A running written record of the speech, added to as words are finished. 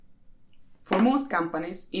For most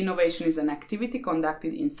companies, innovation is an activity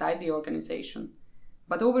conducted inside the organization.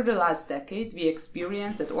 But over the last decade, we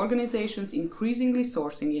experienced that organizations increasingly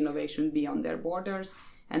sourcing innovation beyond their borders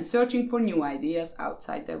and searching for new ideas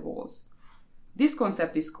outside their walls. This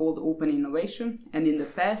concept is called open innovation, and in the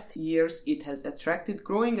past years it has attracted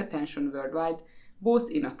growing attention worldwide,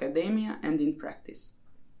 both in academia and in practice.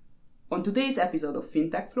 On today's episode of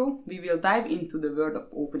FinTech Flow, we will dive into the world of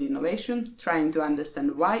open innovation, trying to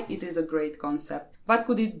understand why it is a great concept, what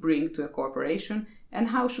could it bring to a corporation, and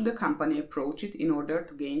how should a company approach it in order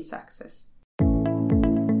to gain success.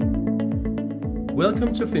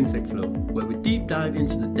 Welcome to FinTech Flow, where we deep dive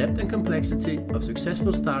into the depth and complexity of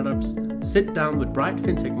successful startups, sit down with bright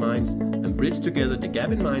FinTech minds, and bridge together the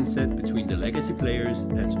gap in mindset between the legacy players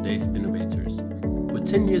and today's innovators. With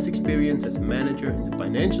 10 years experience as a manager in the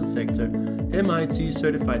financial sector, MIT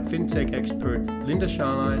certified FinTech expert Linda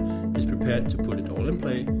Scharley is prepared to put it all in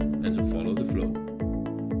play and to follow the flow.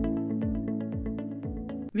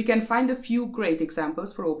 We can find a few great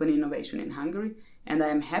examples for open innovation in Hungary, and I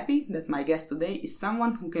am happy that my guest today is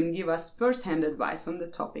someone who can give us first-hand advice on the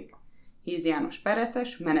topic. He is János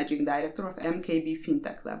Pereces, Managing Director of MKB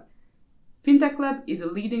FinTech Lab. FinTech Lab is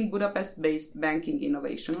a leading Budapest-based banking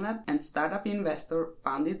innovation lab and startup investor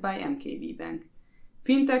founded by MKB Bank.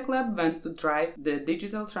 FinTech Lab wants to drive the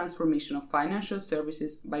digital transformation of financial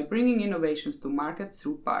services by bringing innovations to market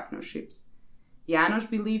through partnerships. János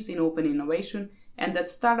believes in open innovation and that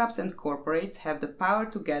startups and corporates have the power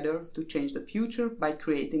together to change the future by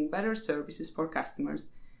creating better services for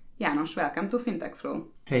customers. János, welcome to FinTech Flow.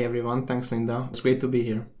 Hey everyone, thanks Linda. It's great to be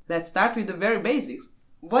here. Let's start with the very basics.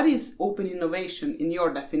 What is open innovation in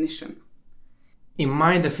your definition? In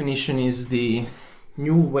my definition is the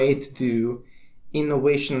new way to do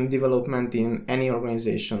innovation and development in any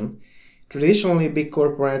organization. Traditionally, big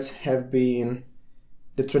corporates have been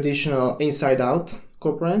the traditional inside-out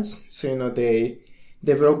corporates. So, they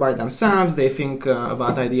work by themselves, they think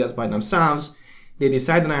about ideas by themselves, they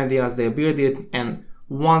decide on ideas, they build it, and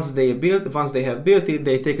once they have built it,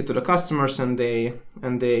 they take it to the customers and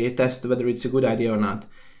they test whether it's a good idea or not.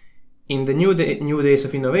 In the new days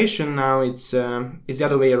of innovation, now it's the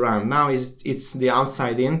other way around. Now it's the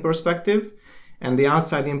outside-in perspective, and the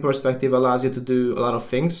outside-in perspective allows you to do a lot of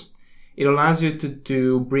things. It allows you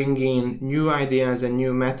to bring in new ideas and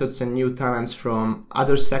new methods and new talents from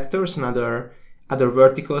other sectors and other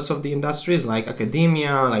verticals of the industries, like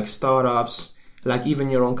academia, like startups, like even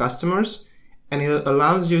your own customers. And it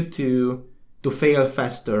allows you to fail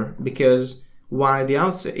faster, because while the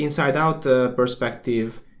inside-out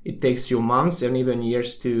perspective, it takes you months and even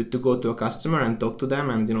years to go to a customer and talk to them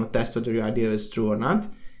and test whether your idea is true or not.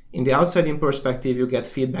 In the outside-in perspective, you get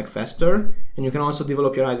feedback faster, and you can also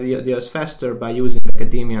develop your ideas faster by using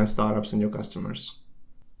academia and startups and your customers.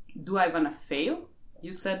 Do I want to fail?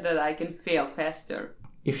 You said that I can fail faster.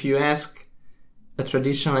 If you ask a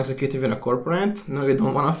traditional executive in a corporate, no, you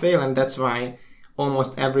don't want to fail, and that's why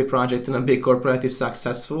almost every project in a big corporate is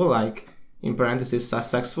successful, like in parentheses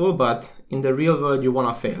successful, but in the real world you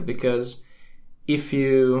want to fail, because if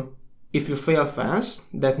you fail fast,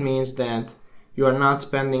 that means that you are not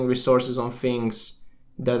spending resources on things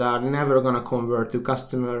that are never going to convert to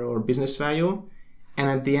customer or business value, and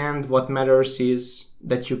at the end what matters is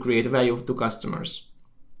that you create value to customers.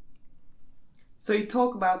 So you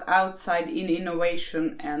talk about outside-in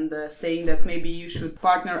innovation and saying that maybe you should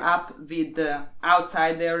partner up with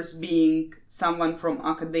outsiders, being someone from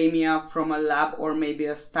academia, from a lab, or maybe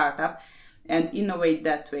a startup, and innovate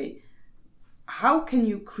that way. How can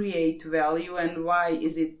you create value, and why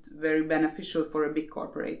is it very beneficial for a big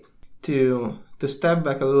corporate? To step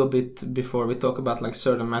back a little bit before we talk about like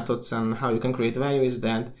certain methods and how you can create value, is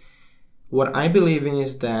that what I believe in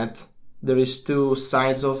is that there is two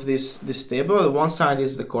sides of this table. One side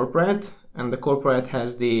is the corporate, and the corporate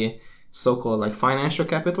has the so-called like financial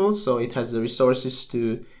capital, so it has the resources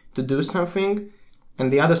to do something.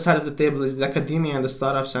 And the other side of the table is the academia and the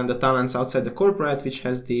startups and the talents outside the corporate, which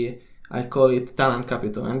has I call it talent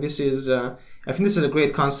capital. And this is, I think this is a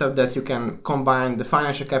great concept that you can combine the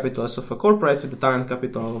financial capitals of a corporate with the talent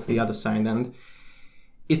capital of the other side. And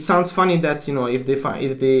it sounds funny that, if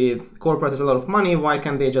the corporate has a lot of money, why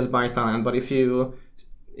can't they just buy talent? But if you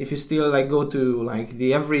still like go to like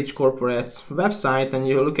the average corporate's website and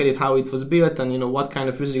you look at it, how it was built and what kind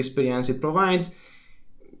of user experience it provides,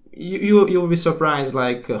 you will be surprised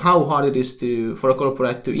like how hard it is for a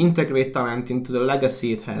corporate to integrate talent into the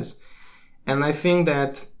legacy it has. And I think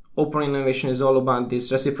that open innovation is all about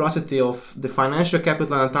this reciprocity of the financial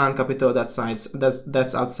capital and talent capital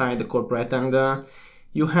that's outside the corporate. And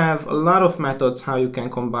you have a lot of methods how you can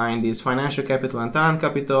combine this financial capital and talent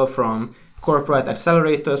capital, from corporate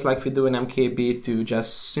accelerators like we do in MKB to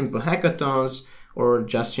just simple hackathons or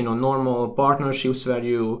just, normal partnerships where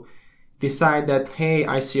you decide that, hey,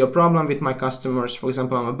 I see a problem with my customers. For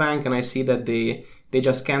example, I'm a bank and I see that they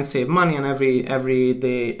just can't save money, and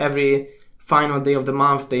every final day of the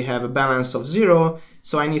month they have a balance of 0.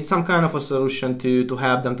 So I need some kind of a solution to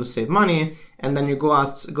help them to save money. And then you go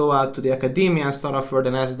out to the academia and start off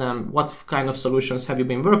and ask them, what kind of solutions have you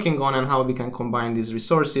been working on and how we can combine these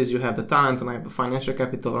resources. You have the talent and I have the financial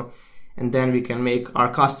capital, and then we can make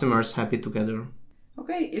our customers happy together.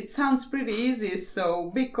 Okay, it sounds pretty easy.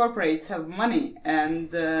 So big corporates have money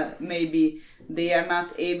and maybe they are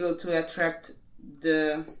not able to attract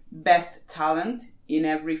the best talent in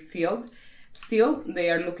every field. Still, they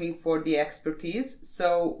are looking for the expertise.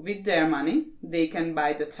 So with their money, they can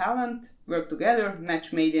buy the talent, work together,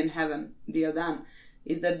 match made in heaven, deal done.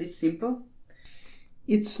 Is that this simple?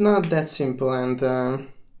 It's not that simple, and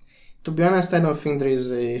to be honest, I don't think there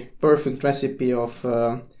is a perfect recipe of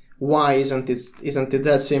why isn't it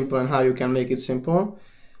that simple and how you can make it simple.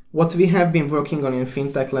 What we have been working on in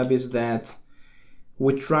FinTech Lab is that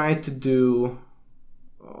we try to do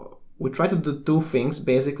 2 things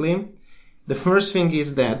basically. The first thing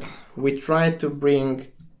is that we try to bring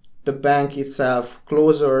the bank itself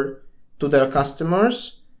closer to their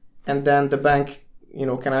customers, and then the bank,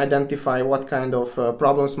 can identify what kind of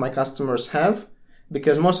problems my customers have.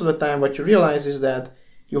 Because most of the time what you realize is that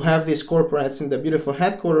you have these corporates in the beautiful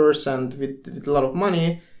headquarters and with a lot of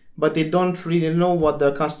money, but they don't really know what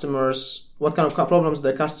kind of problems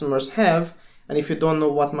their customers have. And if you don't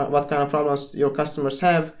know what kind of problems your customers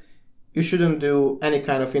have, you shouldn't do any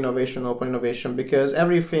kind of innovation, open innovation, because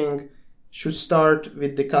everything should start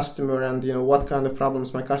with the customer and, what kind of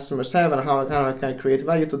problems my customers have and how I can create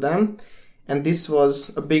value to them. And this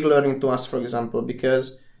was a big learning to us, for example,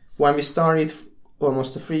 because when we started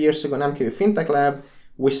almost 3 years ago in MKB FinTech Lab,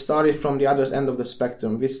 we started from the other end of the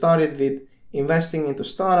spectrum. We started with investing into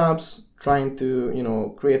startups, trying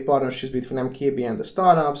to, create partnerships between MKB and the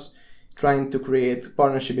startups, trying to create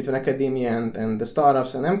partnership between academia and the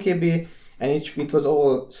startups and MKB, and it was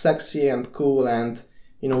all sexy and cool, and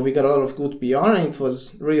we got a lot of good PR, and it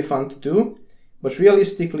was really fun to do. But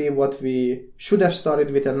realistically, what we should have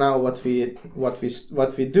started with, and now what we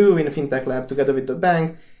do in the FinTech Lab together with the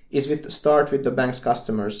bank, is start with the bank's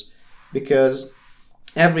customers, because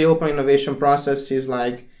every open innovation process is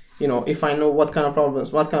like, if I know what kind of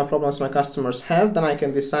problems my customers have, then I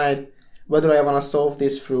can decide whether I want to solve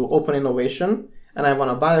this through open innovation and I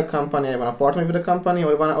want to buy a company, I want to partner with a company,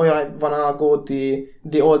 or I want to go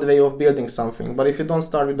the old way of building something. But if you don't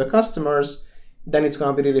start with the customers, then it's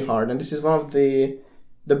going to be really hard. And this is one of the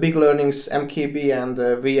big learnings MKB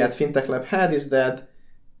and we at FinTech Lab had, is that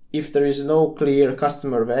if there is no clear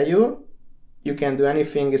customer value, you can do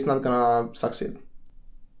anything, it's not going to succeed.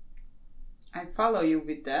 I follow you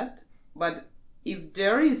with that, but if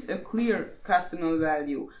there is a clear customer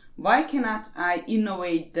value, why cannot I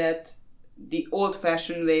innovate that the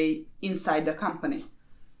old-fashioned way inside the company?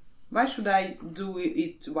 Why should I do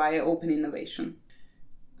it via open innovation?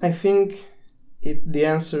 I think the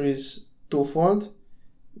answer is twofold.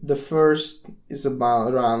 The first is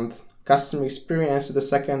around customer experience, the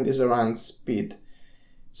second is around speed.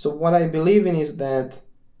 So what I believe in is that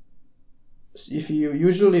if you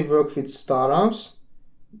usually work with startups,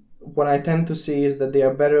 what I tend to see is that they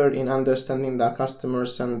are better in understanding their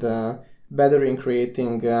customers and better in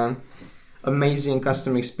creating amazing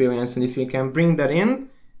customer experience. And if you can bring that in,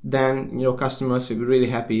 then your customers will be really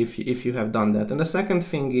happy if you have done that. And the second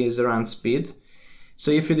thing is around speed.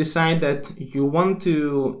 So if you decide that you want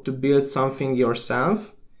to build something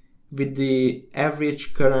yourself with the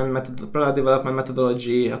average current product development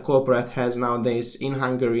methodology a corporate has nowadays in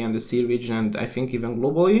Hungary and the CEE region, and I think even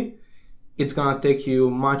globally, it's gonna take you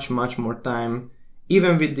much more time.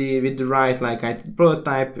 Even with the right, like the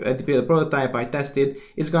prototype I tested,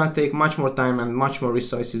 it's gonna take much more time and much more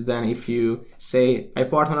resources than if you say, I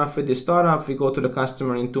partner up with this startup, we go to the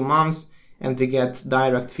customer in 2 months and we get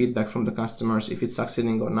direct feedback from the customers if it's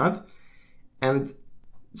succeeding or not. And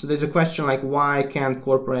so there's a question like, why can't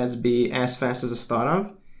corporates be as fast as a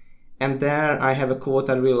startup? And there I have a quote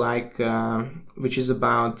I really like, which is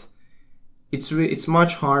about, it's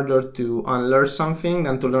much harder to unlearn something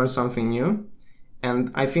than to learn something new.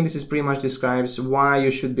 And I think this is pretty much describes why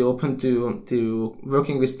you should be open to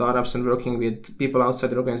working with startups and working with people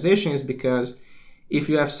outside the organization, is because if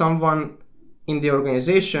you have someone in the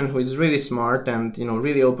organization who is really smart and,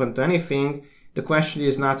 really open to anything, the question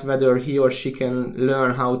is not whether he or she can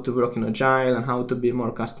learn how to work in Agile and how to be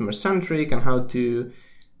more customer centric and how to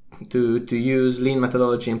use lean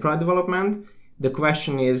methodology in product development. The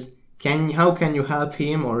question is, how can you help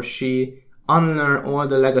him or she unlearn all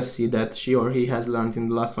the legacy that she or he has learned in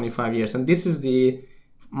the last 25 years? And this is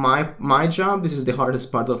my job. This is the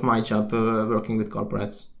hardest part of my job, working with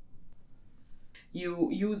corporates. You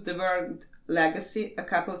use the word legacy a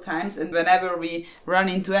couple times, and whenever we run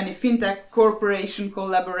into any fintech corporation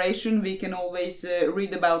collaboration, we can always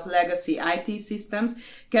read about legacy IT systems.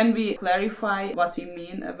 Can we clarify what we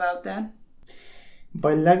mean about that?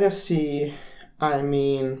 By legacy, I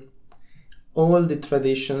mean all the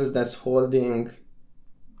traditions that's holding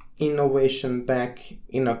innovation back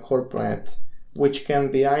in a corporate, which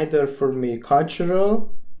can be either for me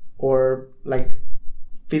cultural or like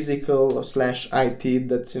physical / IT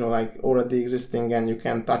that's like already existing and you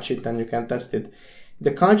can touch it and you can test it.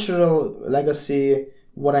 The cultural legacy,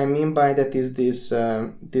 what I mean by that is this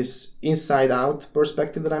inside out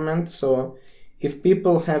perspective that I meant. So if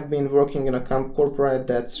people have been working in a corporate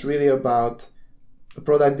that's really about a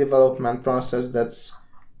product development process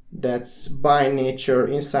that's by nature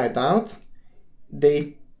inside out,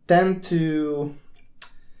 they tend to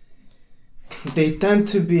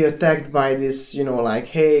be attacked by this, like,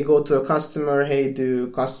 hey, go to a customer, hey,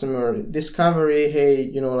 do customer discovery, hey,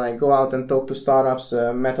 like go out and talk to startups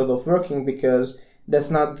method of working, because that's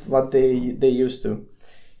not what they used to.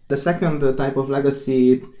 The second type of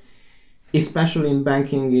legacy, especially in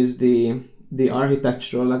banking, is the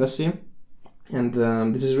architectural legacy. And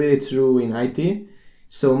this is really true in IT.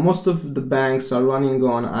 So most of the banks are running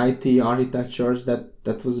on IT architectures that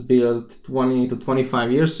was built 20 to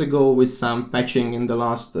 25 years ago with some patching in the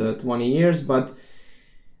last 20 years, but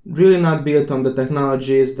really not built on the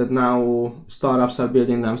technologies that now startups are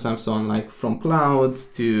building themselves on, like from cloud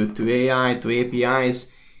to AI to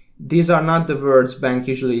APIs. These are not the words banks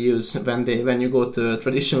usually use when you go to a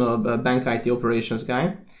traditional bank IT operations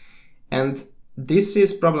guy. And this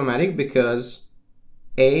is problematic because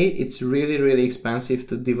A, it's really, really expensive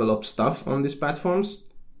to develop stuff on these platforms,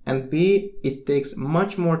 and B, it takes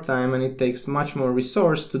much more time and it takes much more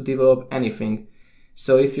resource to develop anything.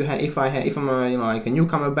 So if I'm like a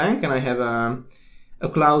newcomer bank and I have a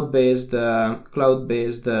cloud-based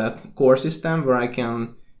core system where I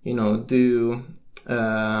can when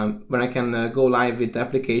I can go live with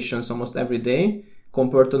applications almost every day,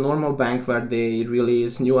 compared to a normal bank where they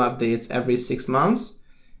release new updates every 6 months,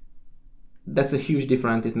 that's a huge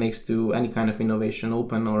difference it makes to any kind of innovation,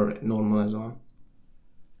 open or normal as well.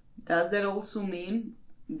 Does that also mean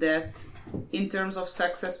that in terms of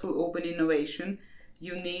successful open innovation,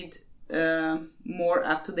 you need more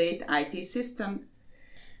up-to-date IT system?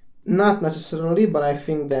 Not necessarily, but I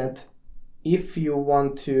think that if you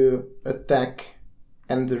want to attack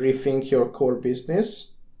and rethink your core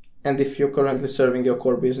business, and if you're currently serving your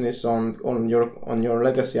core business on your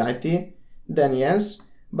legacy IT, then yes.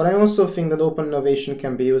 But I also think that open innovation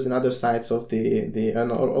can be used in other sides of the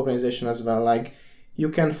organization as well. Like you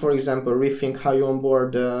can, for example, rethink how you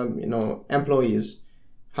onboard employees,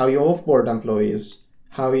 how you offboard employees,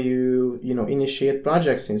 how you initiate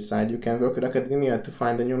projects inside. You can work with academia to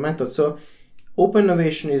find a new method. So open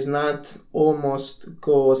innovation is not almost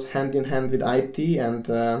goes hand in hand with IT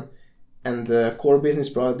and core business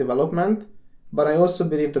product development. But I also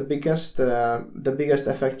believe the biggest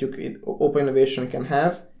effect open innovation can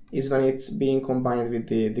have is when it's being combined with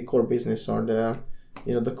the core business or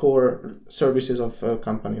the core services of a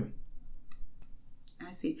company.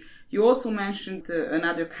 I see. You also mentioned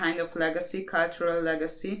another kind of legacy, cultural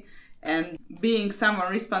legacy, and being someone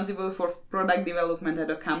responsible for product development at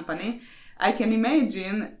a company. I can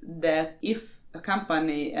imagine that if a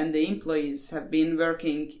company and the employees have been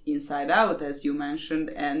working inside out, as you mentioned,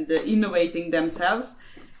 and innovating themselves,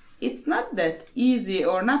 it's not that easy,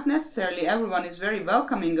 or not necessarily everyone is very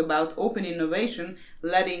welcoming about open innovation,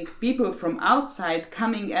 letting people from outside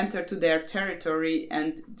enter to their territory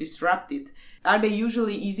and disrupt it. Are they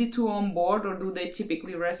usually easy to onboard, or do they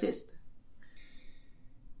typically resist?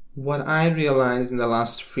 What I realized in the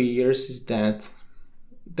last 3 years is that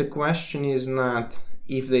the question is not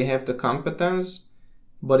if they have the competence,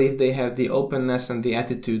 but if they have the openness and the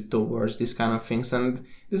attitude towards these kind of things. And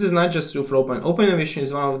this is not just true for open innovation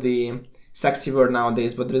is one of the sexy words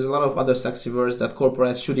nowadays, but there's a lot of other sexy words that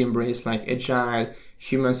corporates should embrace, like agile,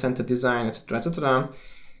 human-centered design, etc., etc.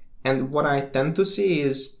 And what I tend to see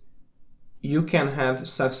is you can have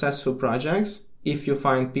successful projects if you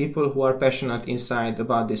find people who are passionate inside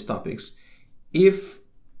about these topics. If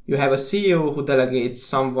you have a CEO who delegates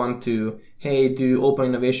someone to, hey, do open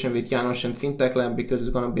innovation with Janos and FinTech Lab because it's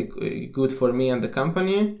going to be good for me and the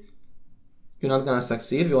company, you're not going to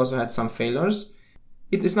succeed. We also had some failures.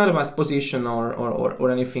 It's not about position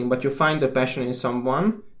or anything, but you find the passion in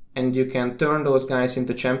someone and you can turn those guys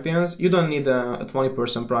into champions. You don't need a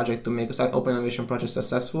 20-person project to make a open innovation project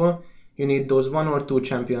successful. You need those 1 or 2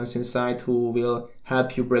 champions inside who will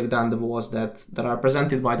help you break down the walls that are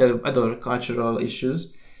presented by the other cultural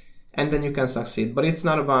issues, and then you can succeed. But it's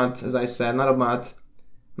not about, as I said, not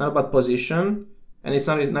about position, and it's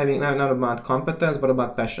not about competence, but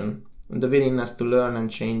about passion and the willingness to learn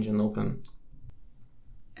and change and open.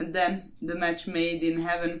 And then the match made in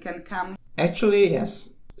heaven can come? Actually,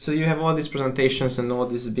 yes. So you have all these presentations, and all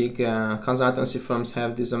these big consultancy firms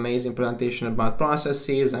have this amazing presentation about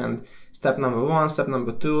processes and step number 1, step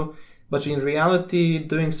number 2. But in reality,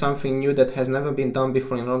 doing something new that has never been done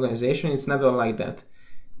before in an organization, it's never like that.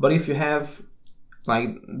 But if you have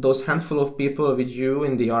like those handful of people with you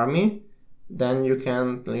in the army, then you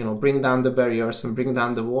can, bring down the barriers and bring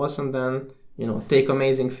down the walls, and then, take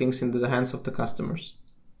amazing things into the hands of the customers.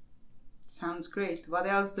 Sounds great. What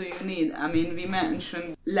else do you need? I mean, we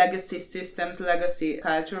mentioned legacy systems, legacy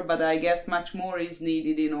culture, but I guess much more is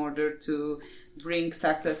needed in order to bring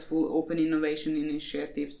successful open innovation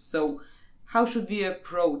initiatives. So how should we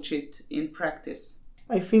approach it in practice?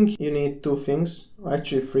 I think you need 2 things,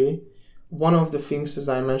 actually 3. One of the things, as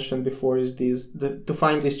I mentioned before, is to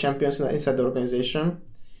find these champions inside the organization.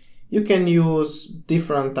 You can use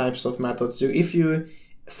different types of methods.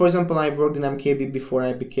 For example, I worked in MKB before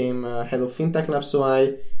I became head of FinTech Lab, so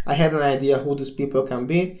I had an idea who these people can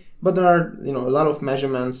be. But there are a lot of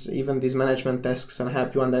measurements, even these management tasks, and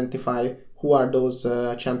help you identify who are those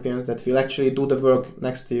champions that will actually do the work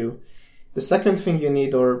next to you. The second thing you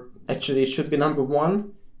need, or actually it should be number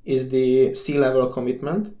 1, is the C-level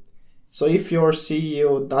commitment. So if your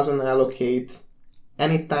CEO doesn't allocate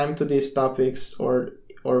any time to these topics, or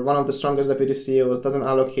one of the strongest deputy CEOs doesn't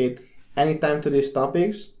allocate any time to these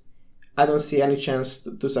topics, I don't see any chance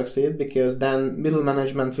to succeed, because then middle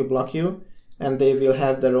management will block you, and they will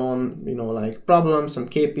have their own, problems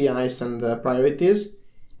and KPIs and priorities.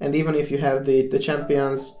 And even if you have the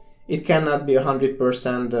champions, it cannot be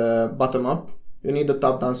 100% bottom up. You need the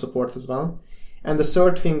top-down support as well. And the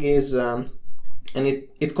third thing is, and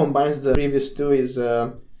it combines the previous 2, is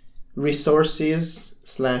resources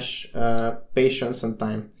 / patience and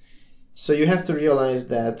time. So you have to realize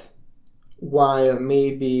that while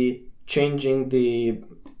maybe changing the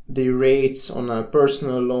rates on a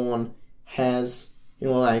personal loan has,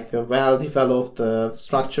 a well-developed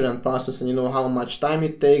structure and process, and how much time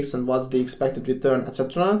it takes and what's the expected return,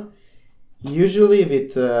 etc. Usually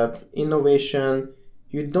with innovation,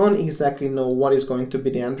 you don't exactly know what is going to be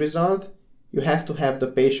the end result. You have to have the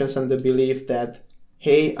patience and the belief that,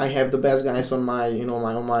 hey, I have the best guys on my,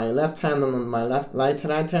 on my left hand and on my right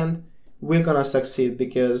hand. We're gonna succeed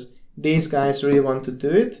because these guys really want to do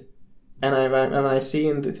it, and when I see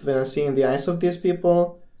in the eyes of these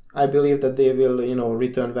people, I believe that they will,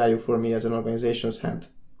 return value for me as an organization's head.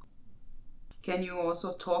 Can you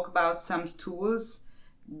also talk about some tools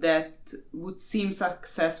that would seem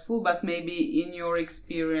successful, but maybe in your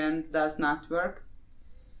experience does not work?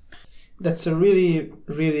 That's a really,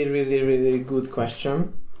 really, really, really good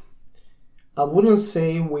question. I wouldn't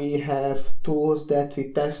say we have tools that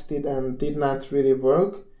we tested and did not really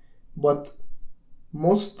work, but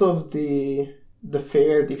most of the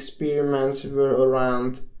failed experiments were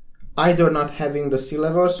around either not having the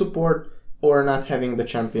C-level support or not having the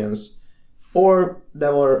champions. Or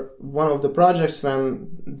there were one of the projects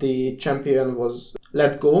when the champion was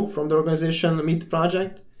let go from the organization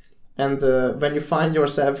mid-project, and when you find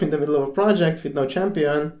yourself in the middle of a project with no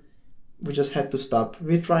champion, we just had to stop.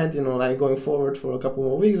 We tried, going forward for a couple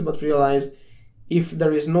more weeks, but realized if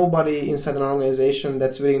there is nobody inside an organization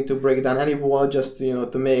that's willing to break down any wall just to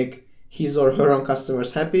make his or her own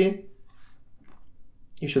customers happy,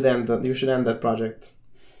 you should end that project.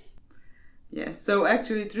 Yeah, so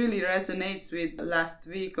actually it really resonates with last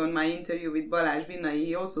week on my interview with Balázs Vinnai.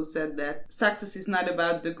 He also said that success is not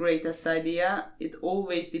about the greatest idea. It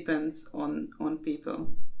always depends on people.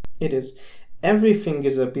 It is. Everything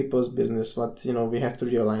is a people's business, what we have to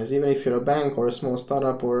realize. Even if you're a bank or a small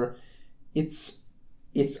startup, or it's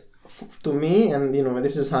to me, and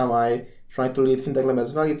this is how I try to lead FinTech Lab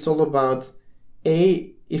as well. It's all about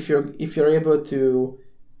if you're able to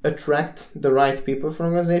attract the right people for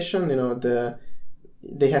an organization,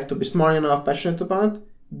 they have to be smart enough, passionate about.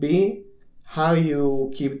 B, how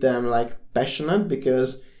you keep them passionate,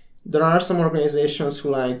 because there are some organizations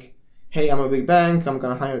who hey, I'm a big bank, I'm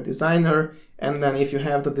gonna hire a designer, and then if you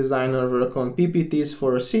have the designer work on PPTs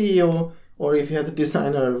for a CEO, or if you have the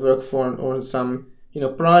designer work on some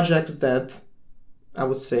projects that I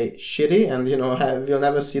would say shitty and will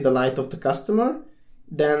never see the light of the customer,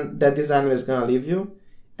 then that designer is gonna leave you.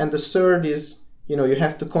 And the third is you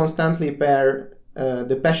have to constantly pair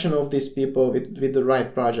the passion of these people with the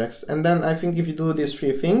right projects. And then I think if you do these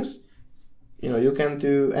three things, you can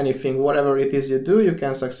do anything, whatever it is you do, you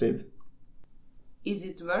can succeed. Is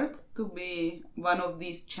it worth to be one of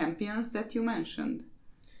these champions that you mentioned?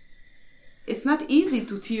 It's not easy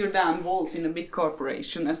to tear down walls in a big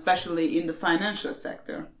corporation, especially in the financial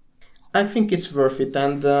sector. I think it's worth it.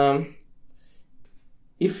 And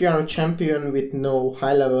if you are a champion with no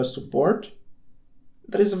high-level support,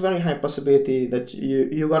 there is a very high possibility that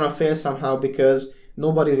you're going to fail somehow, because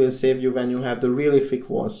nobody will save you when you have the really thick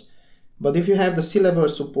walls. But if you have the C-level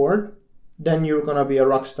support, then you're going to be a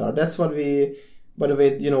rock star. That's what by the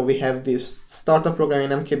way, we have this startup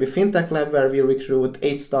program in MKB FinTech Lab where we recruit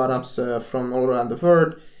 8 startups from all around the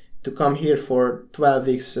world to come here for 12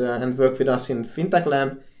 weeks and work with us in FinTech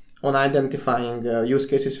Lab on identifying use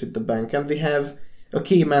cases with the bank. And we have a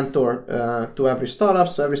key mentor to every startup.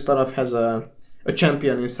 So every startup has a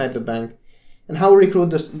champion inside the bank. And how we recruit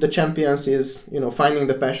the champions is, finding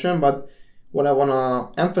the passion. But what I want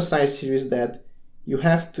to emphasize here is that you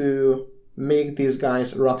have to make these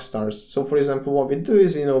guys rock stars. So for example, what we do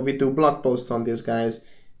is, we do blog posts on these guys.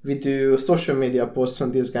 We do social media posts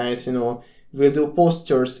on these guys. We do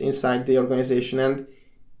posters inside the organization. And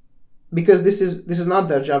because this is not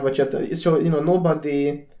their job, but you have to show,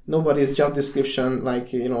 nobody's job description,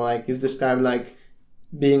 is described like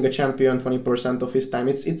being a champion 20% of his time.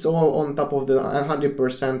 It's all on top of the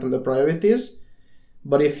 100% on the priorities.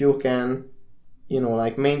 But if you can,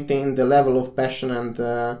 maintain the level of passion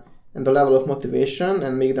and the level of motivation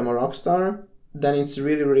and make them a rock star, then it's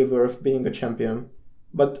really, really worth being a champion.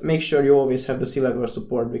 But make sure you always have the C-level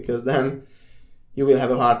support, because then you will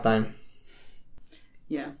have a hard time.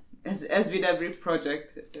 Yeah. As with every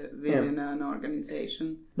project within an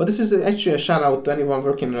organization. But this is actually a shout out to anyone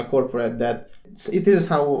working in a corporate, that it is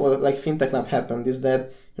how FinTech Lab happened, is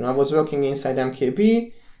that I was working inside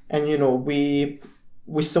MKB, and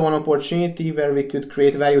we saw an opportunity where we could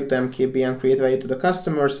create value to MKB and create value to the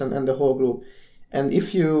customers and the whole group. And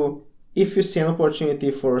if you see an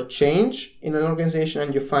opportunity for change in an organization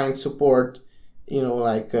and you find support,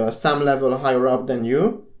 some level higher up than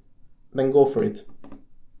you, then go for it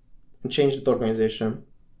and change the organization.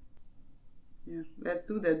 Yeah, let's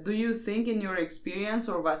do that. Do you think, in your experience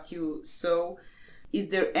or what you saw, is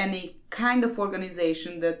there any kind of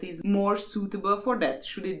organization that is more suitable for that?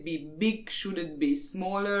 Should it be big? Should it be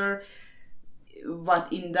smaller? What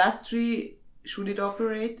industry should it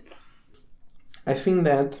operate? I think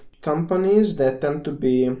that companies that tend to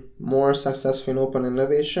be more successful in open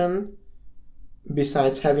innovation,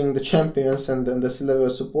 besides having the champions and the C-level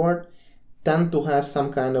support, tend to have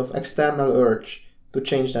some kind of external urge to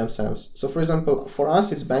change themselves. So for example, for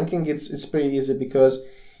us, it's banking. It's pretty easy, because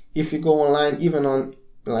if you go online, even on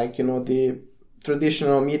the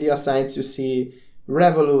traditional media sites, you see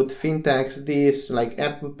Revolut, fintechs, like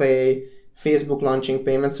Apple Pay, Facebook launching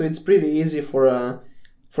payments. So it's pretty easy for an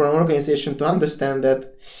organization to understand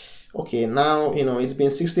that, okay, now, it's been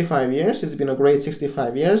 65 years. It's been a great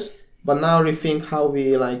 65 years. But now rethink how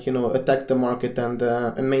we attack the market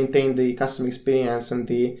and maintain the customer experience and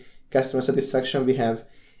the customer satisfaction we have.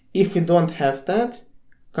 If you don't have that,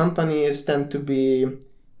 companies tend to be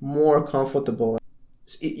more comfortable.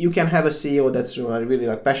 You can have a CEO that's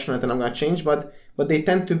really passionate and I'm going to change, but they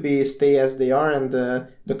tend to stay as they are, and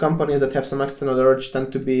the companies that have some external urge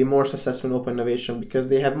tend to be more successful in open innovation, because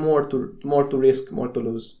they have more to risk, more to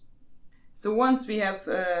lose. So once we have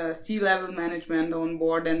C-level management on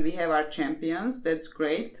board and we have our champions, that's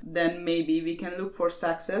great. Then maybe we can look for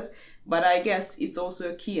success. But I guess it's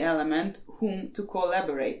also a key element whom to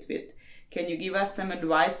collaborate with. Can you give us some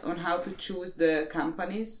advice on how to choose the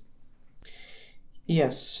companies?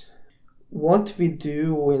 Yes. What we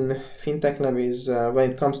do in FinTech Lab is,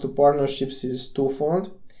 when it comes to partnerships, is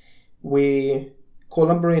twofold. We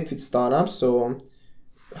collaborate with startups. So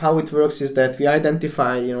how it works is that we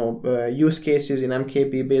identify, use cases in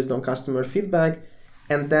MKB based on customer feedback,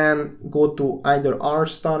 and then go to either our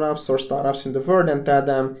startups or startups in the world and tell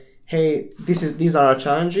them, hey, these are our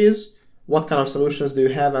challenges. What kind of solutions do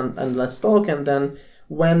you have? And let's talk. And then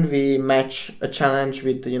when we match a challenge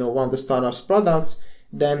with, one of the startups' products,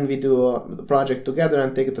 then we do a project together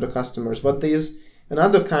and take it to the customers. But there is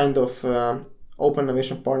another kind of open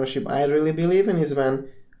innovation partnership I really believe in, is when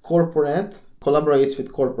corporate collaborates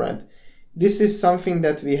with corporate. This is something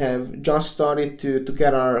that we have just started to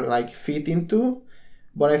get our feet into,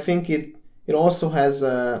 but I think it also has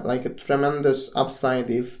a tremendous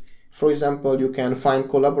upside if, for example, you can find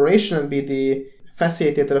collaboration and be the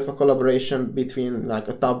facilitator of a collaboration between a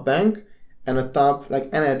top bank and a top like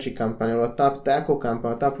energy company or a top telco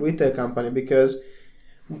company, a top retail company, because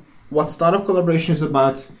what startup collaboration is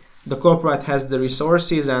about, the corporate has the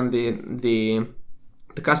resources and the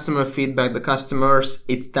customer feedback, the customers,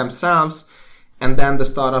 it's themselves, and then the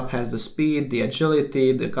startup has the speed, the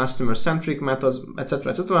agility, the customer-centric methods,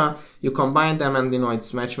 etc., etc. You combine them, and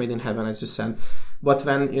it's match made in heaven, as you said. But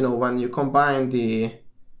when you combine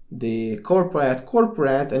the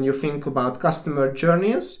corporate, and you think about customer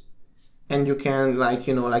journeys, and you can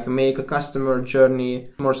make a customer journey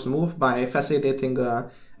more smooth by facilitating a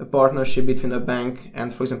partnership between a bank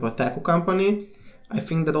and, for example, a telco company, I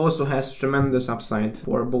think that also has tremendous upside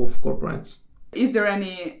for both corporates. Is there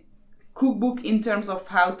any cookbook in terms of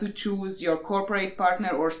how to choose your corporate partner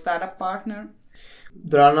or startup partner?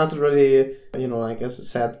 There are not really, as I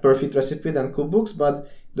said, perfect recipe than cookbooks, but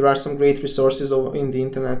there are some great resources in the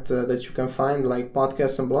internet that you can find, like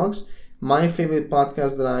podcasts and blogs. My favorite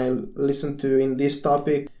podcast that I listen to in this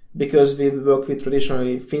topic, because we work with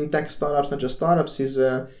traditionally fintech startups, not just startups, is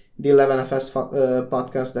the 11FS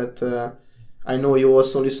podcast that I know you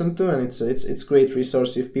also listen to, and it's great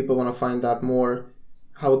resource if people want to find out more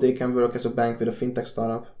how they can work as a bank with a fintech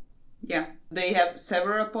startup. Yeah, they have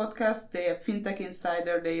several podcasts. They have Fintech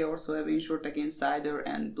Insider, they also have InsurTech Insider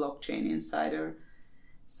and Blockchain Insider.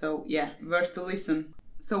 So yeah, worth to listen.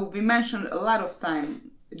 So we mentioned a lot of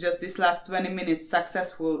time, just this last 20 minutes,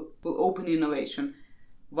 successful open innovation.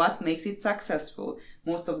 What makes it successful?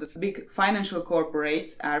 Most of the big financial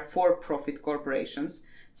corporates are for-profit corporations,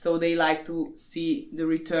 so they like to see the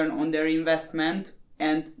return on their investment,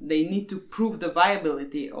 and they need to prove the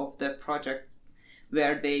viability of the project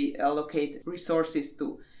where they allocate resources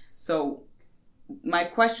to. So my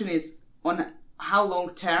question is, on how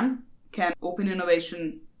long term can open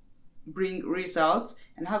innovation bring results,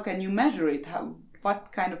 and how can you measure it?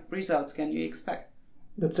 What kind of results can you expect?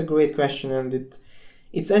 That's a great question, and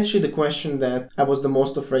it's actually the question that I was the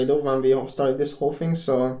most afraid of when we started this whole thing.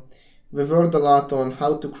 So we worked a lot on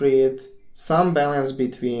how to create some balance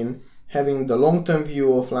between having the long-term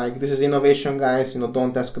view of like, this is innovation, guys,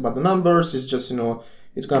 don't ask about the numbers, it's just,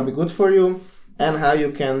 it's going to be good for you, and how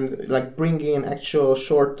you can like bring in actual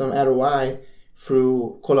short-term ROI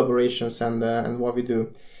through collaborations and what we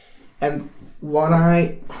do. And what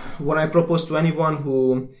I propose to anyone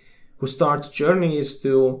who starts journey is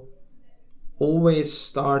to always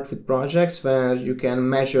start with projects where you can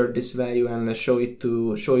measure this value and show it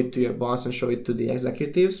to your boss and show it to the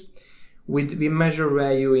executives. We measure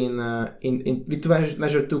value we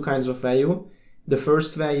measure two kinds of value. The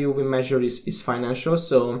first value we measure is financial.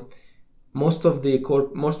 So most of the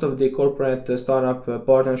corporate startup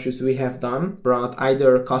partnerships we have done brought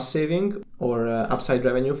either cost saving or upside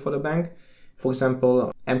revenue for the bank. For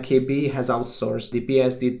example, MKB has outsourced the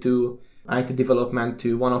PSD2 IT development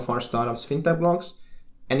to one of our startups, FintechBlocks.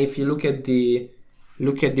 And if you look at the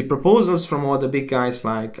proposals from all the big guys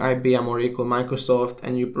like IBM, Oracle, Microsoft,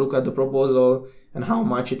 and you look at the proposal and how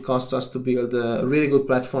much it costs us to build a really good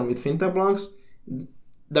platform with FintechBlocks,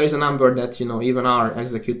 there is a number that even our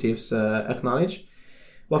executives acknowledge.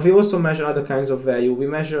 But we also measure other kinds of value. We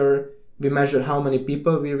measure how many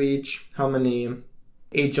people we reach, how many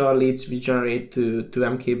HR leads we generate to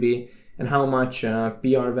MKB, and how much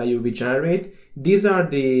PR value we generate. These are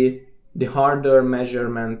the harder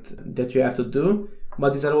measurement that you have to do,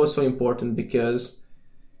 but these are also important because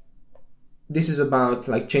this is about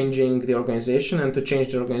like changing the organization, and to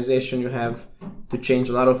change the organization you have to change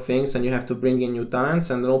a lot of things, and you have to bring in new talents,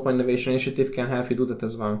 and the Open Innovation Initiative can help you do that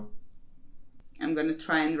as well. I'm going to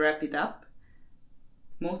try and wrap it up.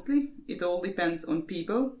 Mostly, it all depends on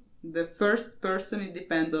people. The first person it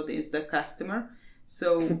depends on is the customer.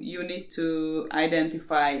 So you need to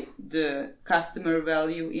identify the customer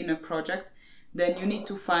value in a project. Then you need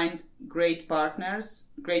to find great partners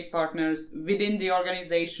within the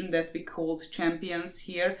organization that we called champions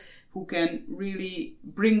here, who can really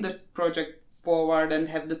bring the project forward and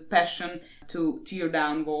have the passion to tear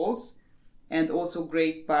down walls. And also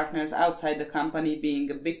great partners outside the company,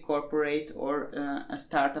 being a big corporate or a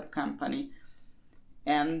startup company.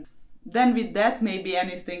 And then with that, maybe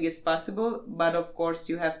anything is possible, but of course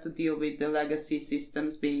you have to deal with the legacy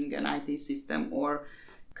systems, being an IT system, or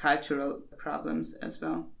cultural problems as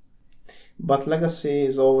well. But legacy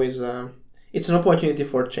is always it's an opportunity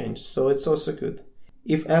for change, so it's also good.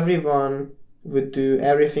 If everyone would do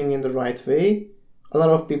everything in the right way, a lot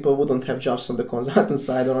of people wouldn't have jobs on the consultant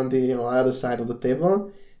side or on the other side of the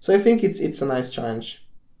table. So I think it's a nice challenge.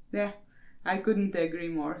 Yeah, I couldn't agree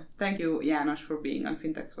more. Thank you, János, for being on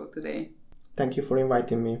Fintech Flow today. Thank you for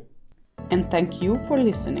inviting me. And thank you for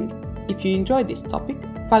listening. If you enjoyed this topic,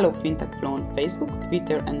 follow Fintech Flow on Facebook,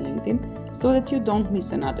 Twitter and LinkedIn, so that you don't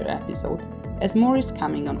miss another episode, as more is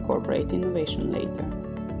coming on corporate innovation later.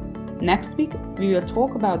 Next week, we will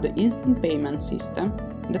talk about the instant payment system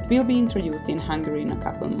that will be introduced in Hungary in a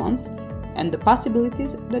couple months and the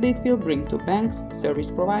possibilities that it will bring to banks, service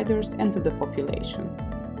providers, and to the population.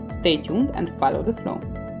 Stay tuned and follow the flow.